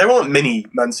 there aren't many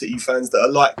Man City fans that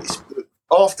are like this, but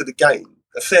after the game,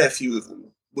 a fair few of them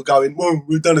were going, well,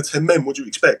 we've done a 10 men, what do you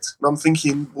expect? And I'm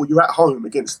thinking, well, you're at home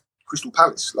against Crystal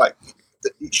Palace. Like,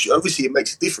 obviously it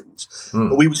makes a difference.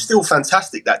 But we were still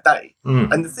fantastic that day.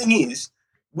 And the thing is,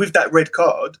 with that red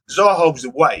card, Zaha was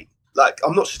away. Like,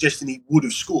 I'm not suggesting he would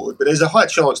have scored, but there's a high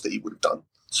chance that he would have done.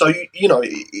 So,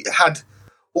 it had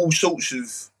all sorts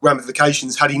of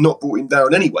ramifications had he not brought him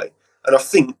down anyway. And I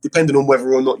think, depending on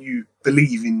whether or not you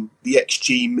believe in the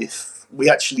XG myth,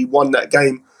 we actually won that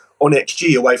game on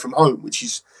XG away from home, which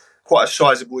is quite a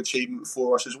sizable achievement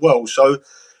for us as well. So,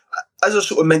 as I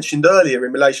sort of mentioned earlier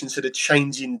in relation to the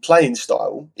change in playing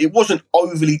style, it wasn't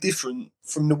overly different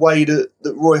from the way that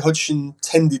Roy Hodgson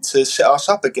tended to set us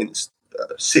up against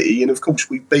City. And of course,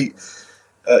 we beat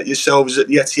yourselves at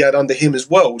the Etihad under him as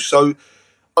well. So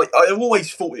I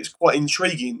always thought it's quite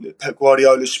intriguing that Pep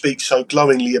Guardiola speaks so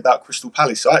glowingly about Crystal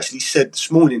Palace. I actually said this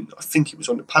morning, I think it was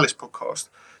on the Palace podcast,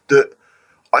 that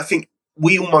I think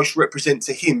we almost represent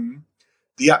to him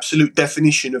the absolute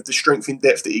definition of the strength in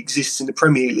depth that exists in the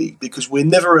Premier League, because we're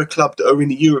never a club that are in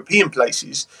the European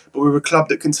places, but we're a club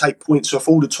that can take points off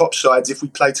all the top sides if we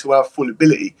play to our full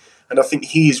ability. And I think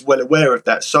he is well aware of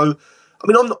that. So, I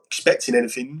mean, I'm not expecting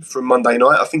anything from Monday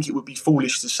night. I think it would be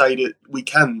foolish to say that we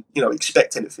can,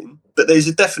 expect anything. But there's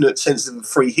a definite sense of a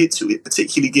free hit to it,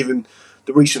 particularly given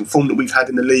the recent form that we've had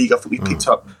in the league. I think we picked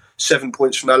up 7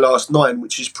 points from our last 9,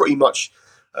 which is pretty much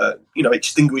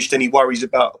extinguished any worries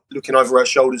about looking over our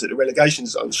shoulders at the relegation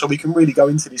zone. So we can really go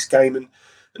into this game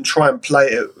and try and play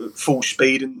it at full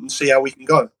speed and see how we can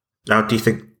go. Now, do you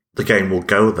think the game will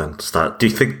go then? Do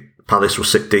you think Palace will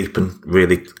sit deep and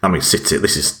really... I mean, City,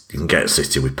 you can get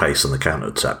City with pace on the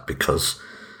counter-attack because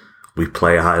we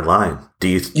play a high line. Do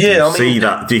you see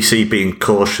that? Do you see being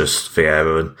cautious,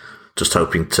 Vieira, and just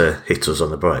hoping to hit us on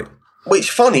the break? Well, it's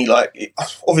funny,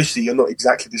 obviously you're not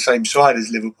exactly the same side as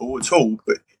Liverpool at all,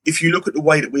 but if you look at the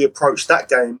way that we approached that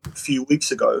game a few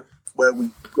weeks ago, where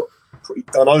we got pretty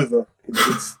done over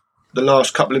with the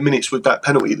last couple of minutes with that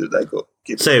penalty that they got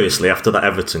given. Seriously, after that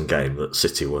Everton game that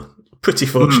City were pretty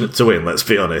fortunate to win, let's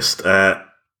be honest,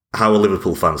 how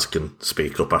Liverpool fans can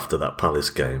speak up after that Palace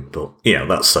game, but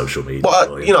that's social media.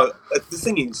 But, the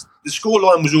thing is, the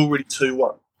scoreline was already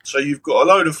 2-1. So you've got a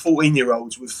load of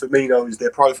 14-year-olds with Firmino as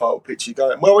their profile picture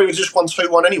going, well, we just won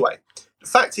 2-1 anyway. The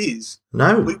fact is...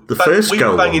 No, we were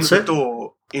banging the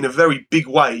door in a very big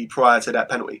way prior to that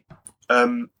penalty.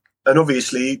 And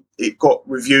obviously, it got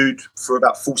reviewed for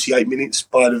about 48 minutes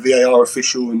by the VAR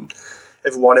official and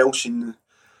everyone else in the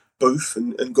booth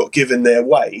and got given their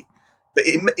way. But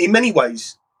in many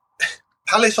ways,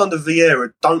 Palace under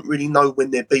Vieira don't really know when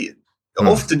they're beaten.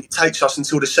 Often it takes us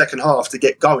until the second half to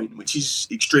get going, which is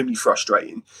extremely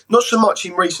frustrating. Not so much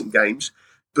in recent games,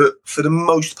 but for the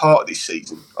most part of this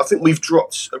season. I think we've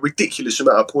dropped a ridiculous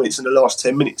amount of points in the last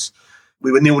 10 minutes.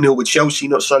 We were 0-0 with Chelsea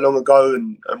not so long ago,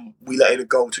 and we let in a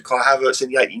goal to Kai Havertz in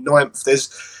the 89th.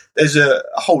 There's a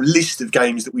whole list of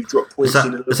games that we've dropped points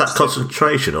in. Is that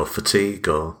concentration or fatigue?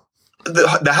 Or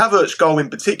the Havertz goal in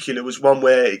particular was one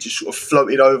where it just sort of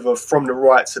floated over from the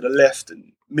right to the left,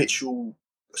 and Mitchell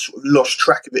sort of lost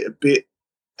track of it a bit.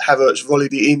 Havertz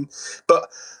volleyed it in. But,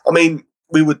 I mean,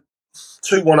 we were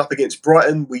 2-1 up against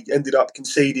Brighton. We ended up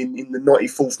conceding in the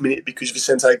 94th minute because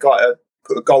Vicente Gaeta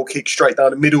put a goal kick straight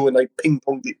down the middle and they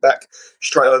ping-ponged it back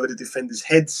straight over the defenders'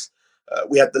 heads.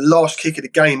 We had the last kick of the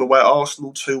game away at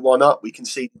Arsenal, 2-1 up. We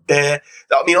conceded there.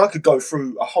 I mean, I could go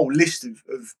through a whole list of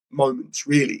moments,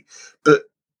 really. But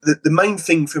the main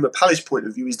thing from a Palace point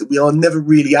of view is that we are never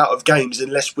really out of games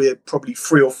unless we're probably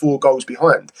 3 or 4 goals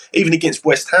behind. Even against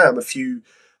West Ham a few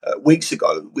weeks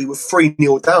ago, we were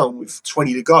 3-0 down with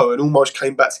 20 to go and almost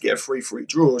came back to get a 3-3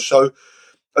 draw. So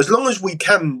as long as we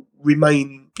can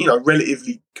remain,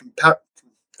 relatively competitive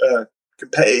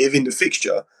in the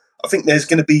fixture, I think there's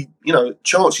going to be,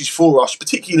 chances for us,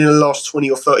 particularly in the last 20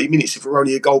 or 30 minutes if we're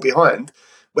only a goal behind,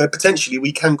 where potentially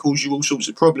we can cause you all sorts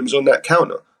of problems on that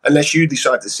counter, unless you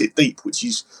decide to sit deep, which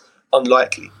is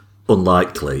unlikely.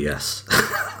 Unlikely, yes.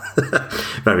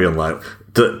 Very unlikely.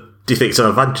 Do you think it's an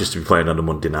advantage to be playing on a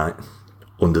Monday night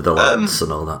under the lights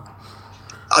and all that?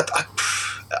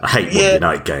 I hate Monday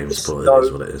night games, but it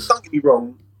is what it is. Don't get me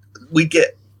wrong. We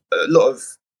get a lot of,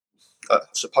 I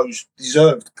suppose,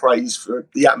 deserved praise for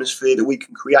the atmosphere that we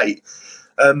can create.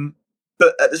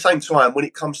 But at the same time, when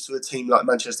it comes to a team like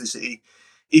Manchester City,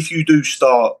 if you do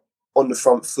start on the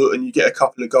front foot and you get a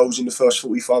couple of goals in the first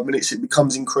 45 minutes, it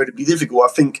becomes incredibly difficult.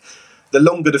 I think the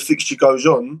longer the fixture goes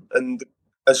on and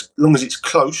as long as it's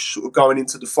close, sort of going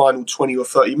into the final 20 or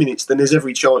 30 minutes, then there's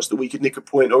every chance that we could nick a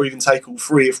point or even take all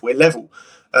 3 if we're level.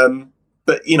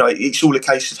 But, it's all a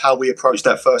case of how we approach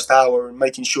that first hour and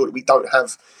making sure that we don't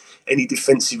have any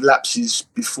defensive lapses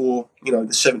before, the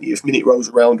 70th minute rolls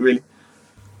around, really.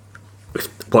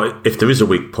 If there is a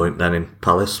weak point then in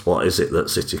Palace, what is it that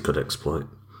City could exploit?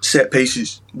 Set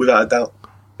pieces, without a doubt.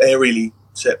 They're really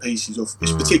set pieces,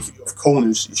 particularly off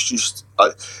corners. It's just...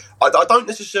 I don't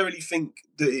necessarily think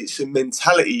that it's a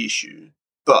mentality issue,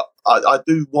 but I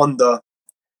do wonder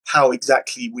how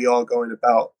exactly we are going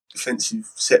about defensive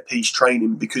set-piece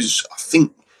training, because I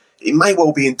think it may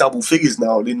well be in double figures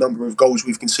now, the number of goals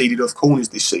we've conceded off corners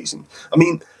this season. I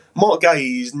mean, Marc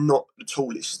Guéhi is not the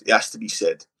tallest, it has to be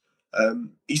said.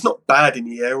 He's not bad in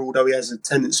the air, although he has a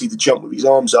tendency to jump with his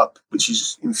arms up, which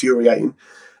is infuriating.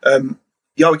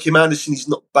 Joachim Andersen is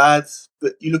not bad,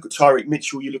 but you look at Tyrick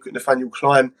Mitchell, you look at Nathaniel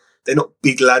Klein, they're not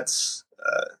big lads.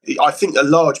 I think a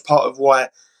large part of why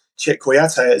Cheikhou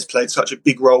Kouyaté has played such a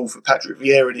big role for Patrick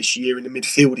Vieira this year in the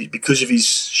midfield is because of his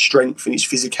strength and his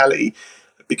physicality,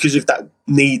 because of that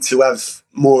need to have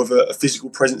more of a physical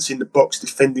presence in the box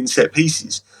defending set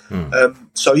pieces.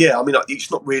 So,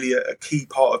 it's not really a key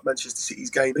part of Manchester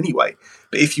City's game anyway.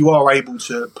 But if you are able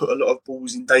to put a lot of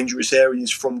balls in dangerous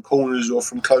areas from corners or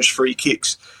from close free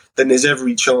kicks, then there's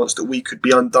every chance that we could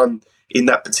be undone in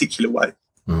that particular way.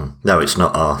 No, it's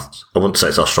not I wouldn't say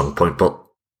it's our strong point, but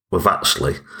we've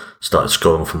actually started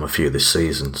scoring from a few this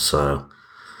season. So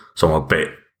it's a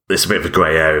bit of a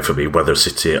grey area for me whether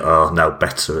City are now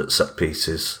better at set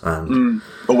pieces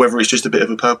or whether it's just a bit of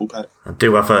a purple patch. I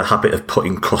do have a habit of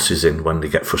putting crosses in when they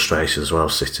get frustrated as well,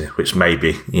 City, which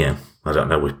maybe, I don't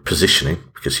know, with positioning,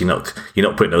 because you're not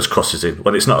putting those crosses in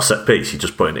when it's not a set piece. You're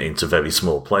just putting it into very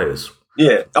small players.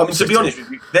 Yeah, I mean, to be honest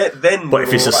with you, then... But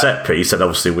if it's a set piece, then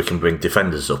obviously we can bring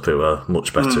defenders up who are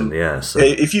much better in the air. So.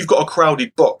 If you've got a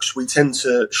crowded box, we tend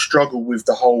to struggle with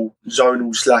the whole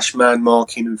zonal / man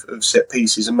marking of set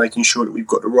pieces and making sure that we've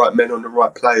got the right men on the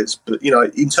right players. But,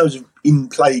 in terms of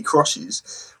in-play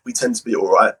crosses, we tend to be all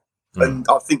right. And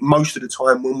I think most of the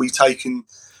time when we've taken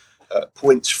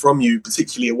points from you,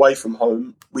 particularly away from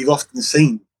home, we've often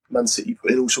seen Man City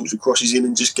putting all sorts of crosses in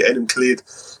and just getting them cleared.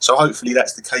 So hopefully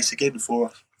that's the case again for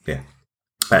us. Yeah.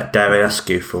 Dare I ask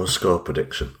you for a score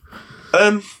prediction?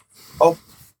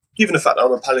 Given the fact that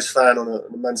I'm a Palace fan on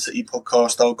a Man City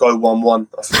podcast, I'll go 1-1.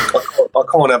 I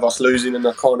can't have us losing and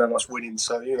I can't have us winning.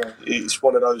 So, it's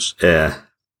one of those. Yeah.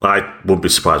 I wouldn't be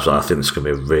surprised, but I think it's going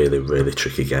to be a really, really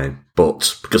tricky game.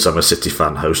 But because I'm a City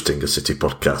fan hosting a City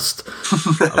podcast,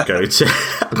 I'm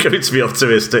going to be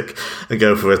optimistic and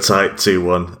go for a tight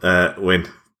 2-1 win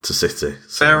to City.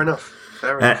 So, Fair enough.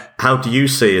 How do you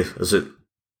see it as a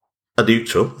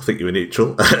neutral? I think you were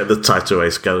neutral. The title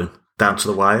race going down to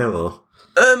the wire, or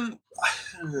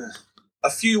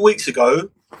a few weeks ago,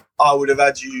 I would have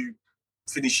had you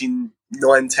finishing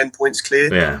 9-10 points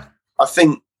clear. Yeah, I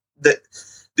think that.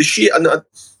 The shit, and I'm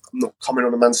not coming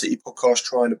on a Man City podcast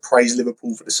trying to praise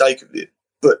Liverpool for the sake of it,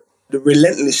 but the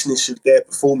relentlessness of their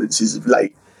performances of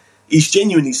late is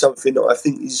genuinely something that I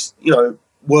think is,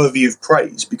 worthy of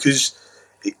praise, because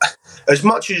as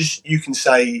much as you can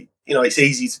say it's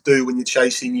easy to do when you're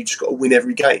chasing. You just got to win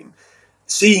every game.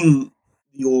 Seeing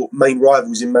your main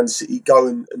rivals in Man City go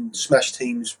and smash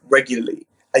teams regularly,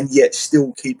 and yet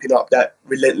still keeping up that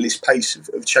relentless pace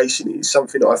of chasing it, is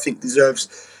something that I think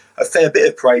deserves a fair bit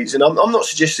of praise. And I'm not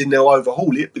suggesting they'll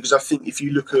overhaul it, because I think if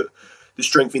you look at the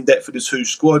strength in depth of the two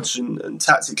squads and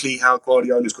tactically how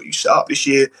Guardiola's got you set up this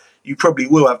year, you probably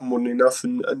will have more than enough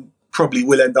and probably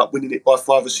will end up winning it by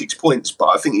 5 or 6 points. But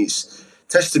I think it's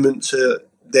testament to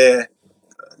their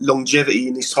longevity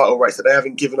in this title race that they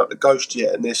haven't given up the ghost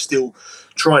yet, and they're still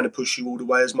trying to push you all the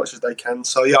way as much as they can.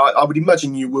 So yeah, I would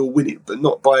imagine you will win it, but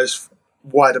not by as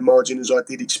wide a margin as I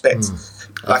did expect.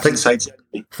 I think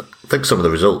some of the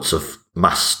results have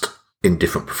masked in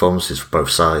different performances for both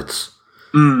sides.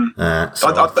 I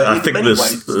think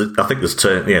there's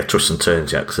twists and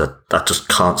turns yet, because I just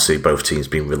can't see both teams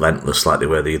being relentless like they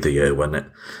were the other year when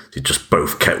they just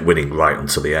both kept winning right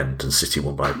until the end and City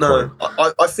won by a point.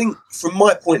 I think from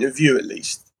my point of view at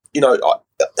least,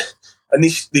 and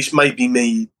this may be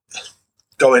me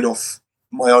going off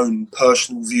my own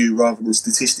personal view rather than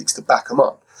statistics to back them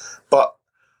up, but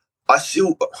I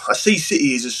see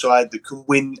City as a side that can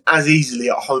win as easily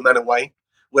at home and away.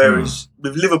 Whereas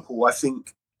with Liverpool, I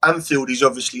think Anfield is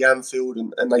obviously Anfield,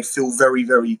 and they feel very,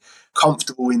 very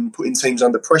comfortable in putting teams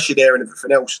under pressure there and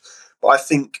everything else. But I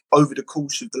think over the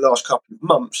course of the last couple of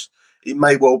months, it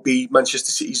may well be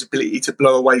Manchester City's ability to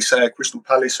blow away, say, a Crystal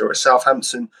Palace or a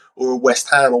Southampton or a West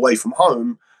Ham away from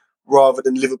home, rather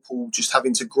than Liverpool just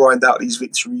having to grind out these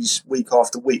victories week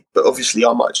after week. But obviously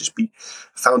I might just be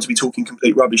found to be talking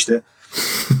complete rubbish there.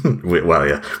 Well,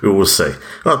 yeah, we will see.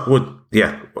 Well,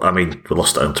 yeah, I mean, we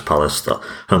lost at home to Palace.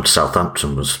 Home to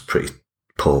Southampton was pretty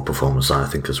poor performance, I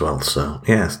think, as well. So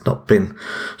yeah, it's not been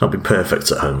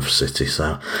perfect at home for City.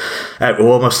 So we're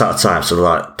almost out of time.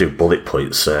 So do bullet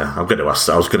points. I'm going to ask.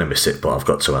 I was going to miss it, but I've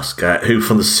got to ask. Who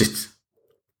from the City?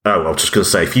 Oh, I was just going to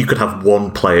say, if you could have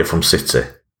one player from City,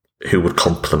 who would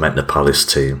complement the Palace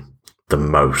team the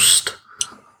most?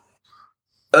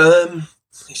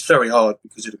 It's very hard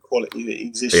because of the quality that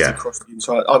exists across the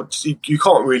entire. You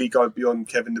can't really go beyond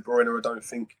Kevin De Bruyne, I don't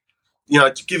think.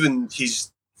 Given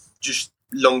his just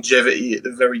longevity at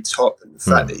the very top and the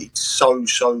fact that he's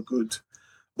so good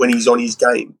when he's on his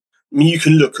game. I mean, you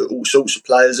can look at all sorts of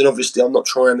players, and obviously I'm not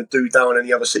trying to do down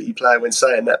any other City player when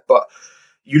saying that, but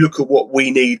you look at what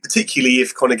we need, particularly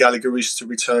if Conor Gallagher is to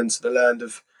return to the land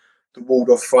of the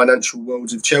walled-off financial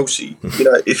worlds of Chelsea.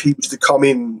 If he was to come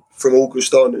in from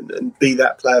August on and be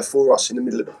that player for us in the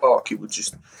middle of the park, it would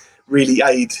just really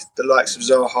aid the likes of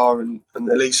Zaha and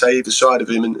Elise either side of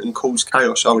him and cause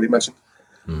chaos, I would imagine.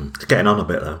 It's getting on a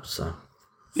bit, though, so...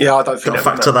 Yeah, I don't think... Got to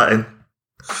factor that in.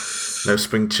 No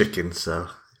spring chicken, so...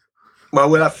 Well,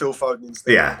 we'll have Phil Foden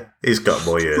instead. Yeah, he's got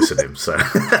more years in him, so...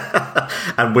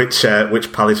 And which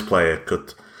Palace player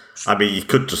could... I mean, you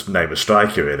could just name a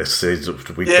striker in this.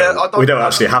 We don't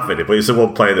actually have any, but it's the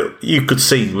one player that you could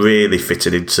see really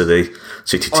fitting into the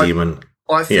City team.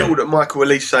 I feel that Michael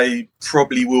Elise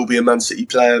probably will be a Man City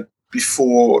player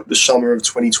before the summer of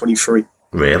 2023.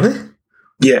 Really?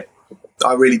 Yeah,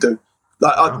 I really do.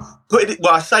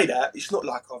 I say that, it's not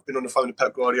like I've been on the phone to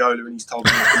Pep Guardiola and he's told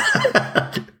me.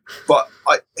 But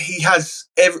he has...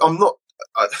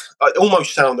 I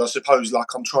almost sound, I suppose,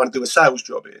 like I'm trying to do a sales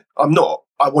job here. I'm not.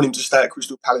 I want him to stay at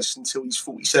Crystal Palace until he's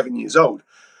 47 years old.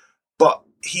 But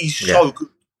he's so good.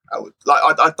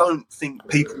 I don't think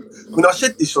people... When I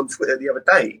said this on Twitter the other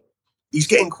day, he's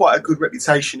getting quite a good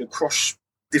reputation across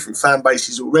different fan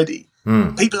bases already.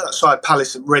 People outside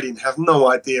Palace and Reading have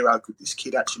no idea how good this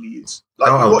kid actually is. You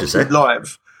watch him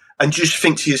live and just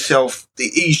think to yourself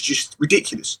that he's just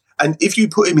ridiculous. And if you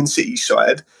put him in City's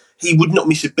side, he would not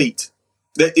miss a beat.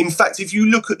 In fact, if you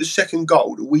look at the second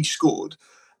goal that we scored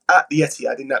at the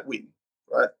Etihad in that win,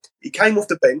 right, he came off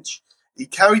the bench, he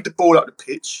carried the ball up the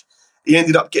pitch, he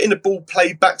ended up getting the ball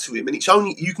played back to him, and it's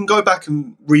only, you can go back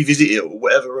and revisit it or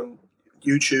whatever on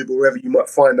YouTube or wherever you might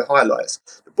find the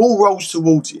highlights. The ball rolls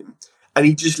towards him, and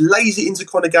he just lays it into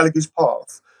Conor Gallagher's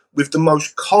path with the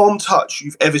most calm touch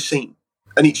you've ever seen.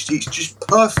 And it's just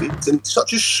perfect, and it's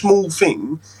such a small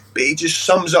thing, but it just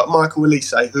sums up Michael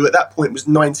Elise, who at that point was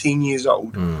 19 years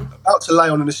old, about to lay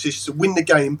on an assist to win the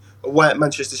game away at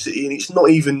Manchester City, and it's not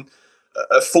even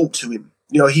a fault to him.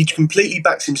 He completely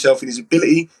backs himself in his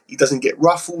ability. He doesn't get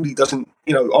ruffled. He doesn't,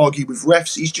 argue with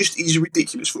refs. He's a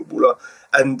ridiculous footballer.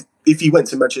 And if he went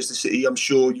to Manchester City, I'm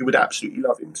sure you would absolutely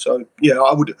love him. So, yeah,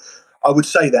 I would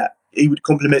say that. He would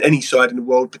complement any side in the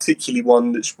world, particularly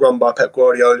one that's run by Pep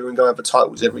Guardiola and going for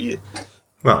titles every year.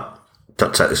 Well,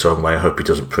 don't take this the wrong way. I hope he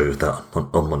doesn't prove that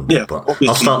on Monday. Yeah, but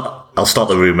I'll start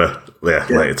the rumour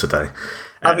later today.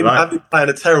 Having playing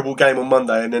a terrible game on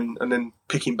Monday and then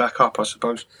picking back up, I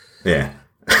suppose. Yeah.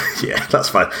 Yeah, that's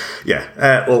fine.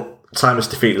 Yeah. Well, time has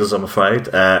defeated us, I'm afraid.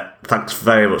 Thanks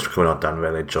very much for coming on, Dan.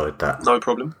 Really enjoyed that. No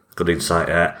problem. Good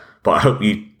insight. But I hope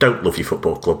you don't love your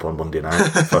football club on Monday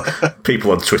night.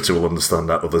 People on Twitter will understand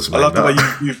that. Others may not. I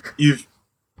love the way you've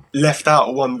left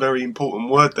out one very important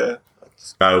word there.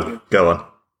 Oh, go on.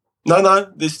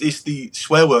 No. This is the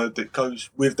swear word that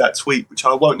goes with that tweet, which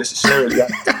I won't necessarily.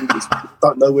 I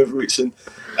don't know whether it's an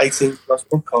 18+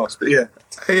 podcast, but yeah.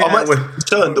 I'm actually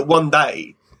concerned that one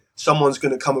day someone's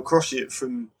going to come across it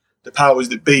from the powers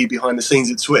that be behind the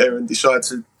scenes at Twitter and decide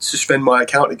to suspend my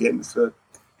account again for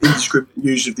indiscriminate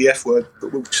use of the F word,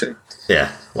 but we'll see.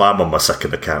 Yeah, well, I'm on my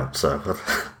second account, so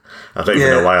I don't even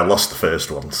know why I lost the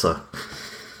first one, so...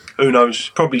 Who knows?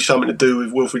 Probably something to do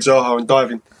with Wilfried Zaha and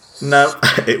diving. No,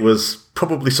 it was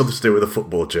probably something to do with a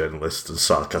football journalist and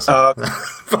sarcasm. I've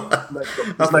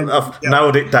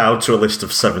narrowed it down to a list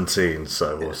of 17,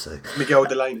 so we'll see. Miguel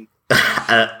Delaney.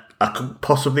 I couldn't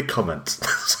possibly comment.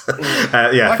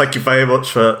 Thank you very much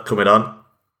for coming on.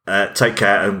 Take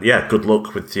care, and good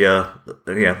luck with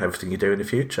everything you do in the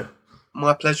future.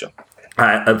 My pleasure.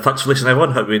 And thanks for listening,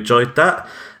 everyone. Hope you enjoyed that.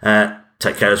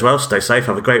 Take care as well. Stay safe.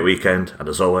 Have a great weekend, and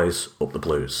as always, up the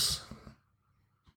Blues.